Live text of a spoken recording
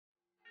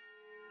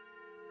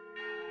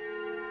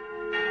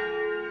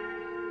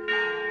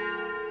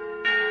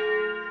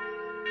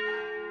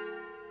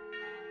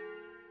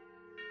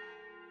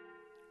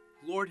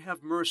Lord,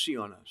 have mercy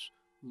on us.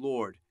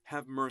 Lord,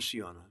 have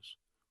mercy on us.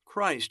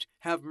 Christ,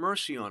 have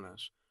mercy on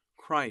us.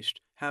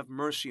 Christ, have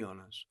mercy on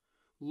us.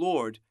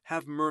 Lord,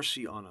 have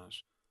mercy on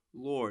us.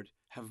 Lord,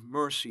 have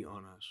mercy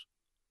on us.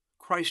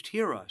 Christ,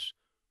 hear us.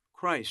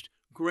 Christ,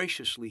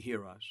 graciously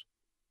hear us.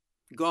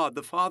 God,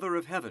 the Father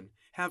of heaven,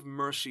 have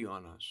mercy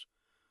on us.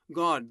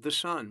 God, the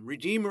Son,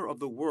 Redeemer of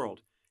the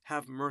world,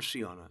 have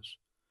mercy on us.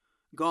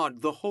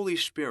 God, the Holy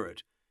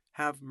Spirit,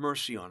 have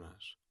mercy on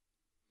us.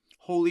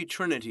 Holy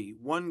Trinity,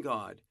 one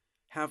God,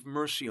 have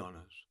mercy on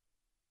us.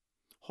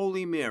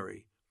 Holy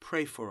Mary,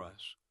 pray for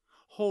us.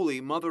 Holy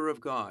Mother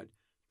of God,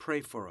 pray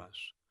for us.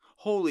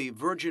 Holy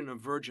Virgin of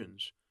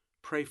Virgins,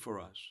 pray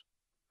for us.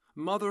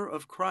 Mother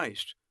of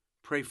Christ,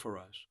 pray for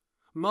us.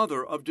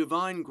 Mother of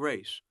divine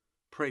grace,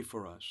 pray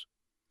for us.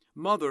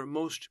 Mother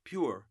most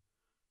pure,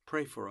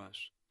 pray for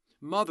us.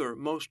 Mother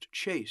most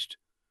chaste,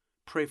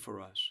 pray for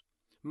us.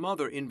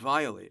 Mother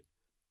inviolate,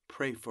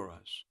 pray for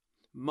us.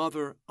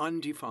 Mother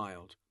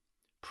undefiled,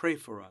 pray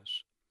for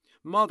us.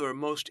 Mother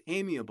most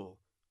amiable,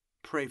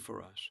 pray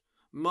for us.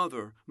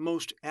 Mother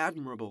most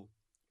admirable,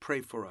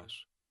 pray for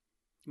us.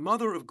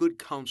 Mother of good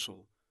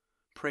counsel,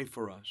 pray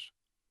for us.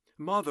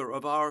 Mother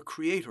of our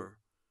Creator,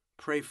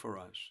 pray for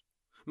us.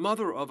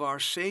 Mother of our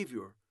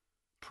Savior,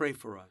 pray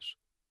for us.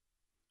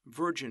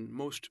 Virgin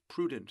most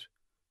prudent,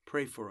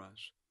 pray for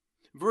us.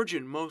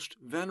 Virgin most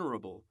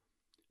venerable,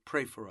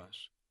 pray for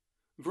us.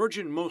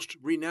 Virgin most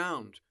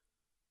renowned,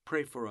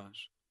 pray for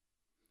us.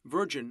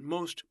 Virgin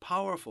most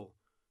powerful,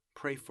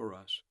 pray for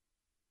us.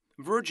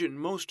 Virgin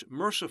most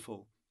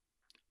merciful,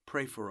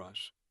 pray for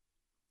us.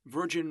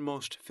 Virgin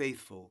most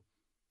faithful,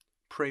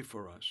 pray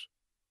for us.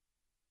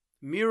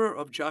 Mirror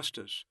of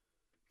justice,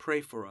 pray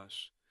for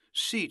us.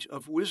 Seat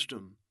of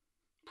wisdom,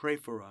 pray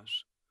for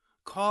us.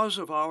 Cause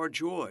of our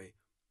joy,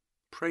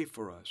 pray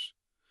for us.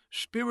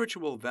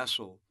 Spiritual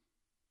vessel,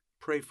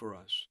 pray for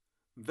us.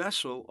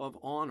 Vessel of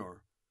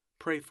honor,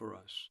 pray for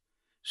us.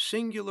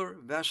 Singular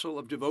vessel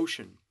of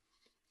devotion,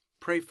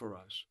 pray for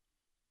us.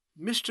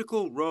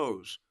 Mystical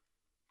rose,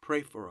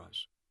 pray for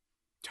us.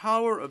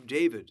 Tower of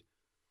David,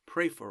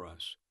 pray for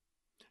us.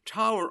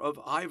 Tower of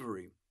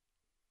ivory,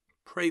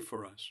 pray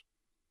for us.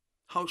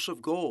 House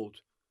of gold,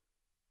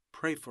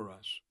 pray for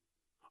us.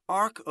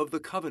 Ark of the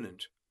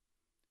covenant,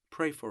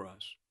 pray for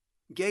us.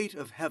 Gate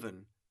of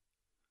heaven,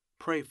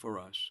 pray for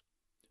us.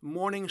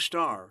 Morning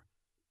star,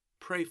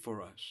 pray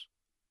for us.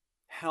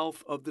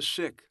 Health of the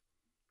sick,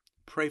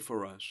 pray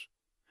for us.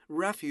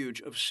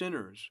 Refuge of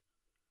sinners,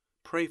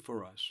 pray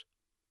for us.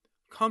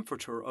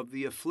 Comforter of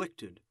the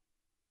afflicted,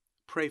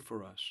 pray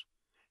for us.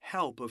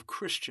 Help of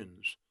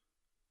Christians,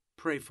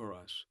 pray for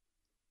us.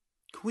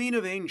 Queen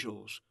of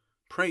angels,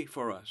 pray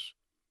for us.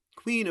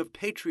 Queen of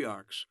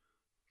patriarchs,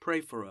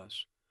 pray for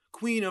us.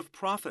 Queen of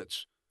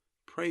prophets,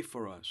 pray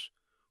for us.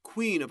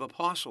 Queen of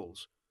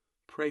apostles,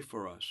 pray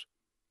for us.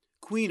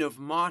 Queen of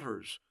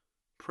martyrs,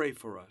 pray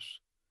for us.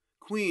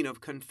 Queen of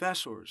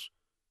confessors,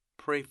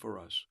 pray for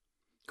us.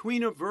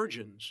 Queen of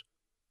virgins,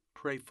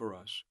 pray for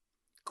us.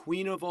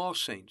 Queen of all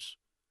saints,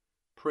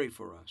 pray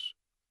for us.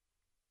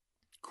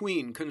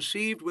 Queen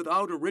conceived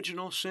without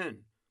original sin,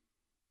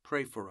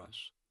 pray for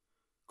us.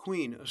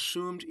 Queen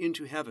assumed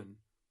into heaven,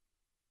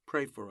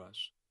 pray for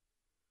us.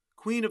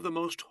 Queen of the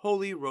most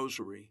holy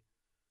rosary,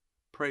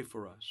 pray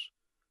for us.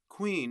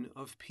 Queen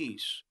of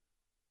peace,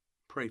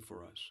 pray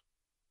for us.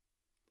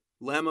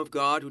 Lamb of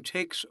God, who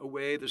takes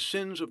away the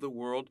sins of the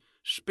world,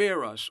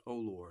 spare us, O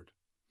Lord.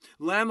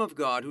 Lamb of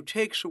God, who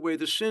takes away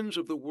the sins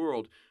of the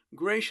world,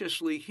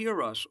 graciously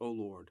hear us, O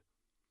Lord.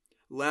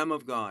 Lamb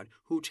of God,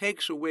 who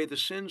takes away the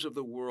sins of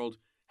the world,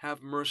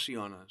 have mercy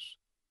on us.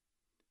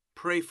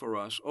 Pray for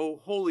us, O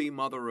Holy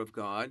Mother of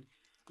God,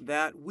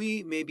 that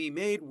we may be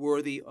made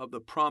worthy of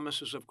the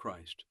promises of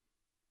Christ.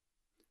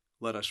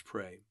 Let us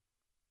pray.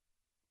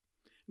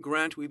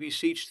 Grant, we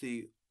beseech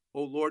thee,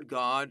 O Lord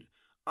God,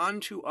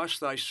 unto us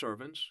thy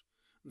servants,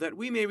 that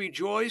we may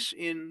rejoice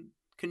in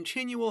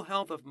continual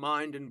health of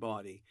mind and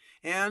body,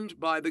 and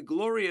by the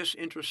glorious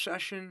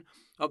intercession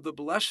of the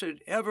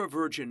blessed ever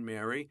Virgin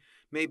Mary,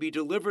 may be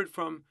delivered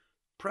from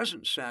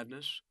present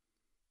sadness,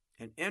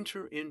 and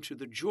enter into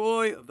the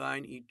joy of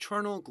thine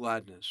eternal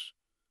gladness.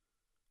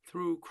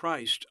 Through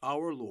Christ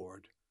our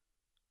Lord.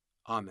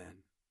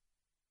 Amen.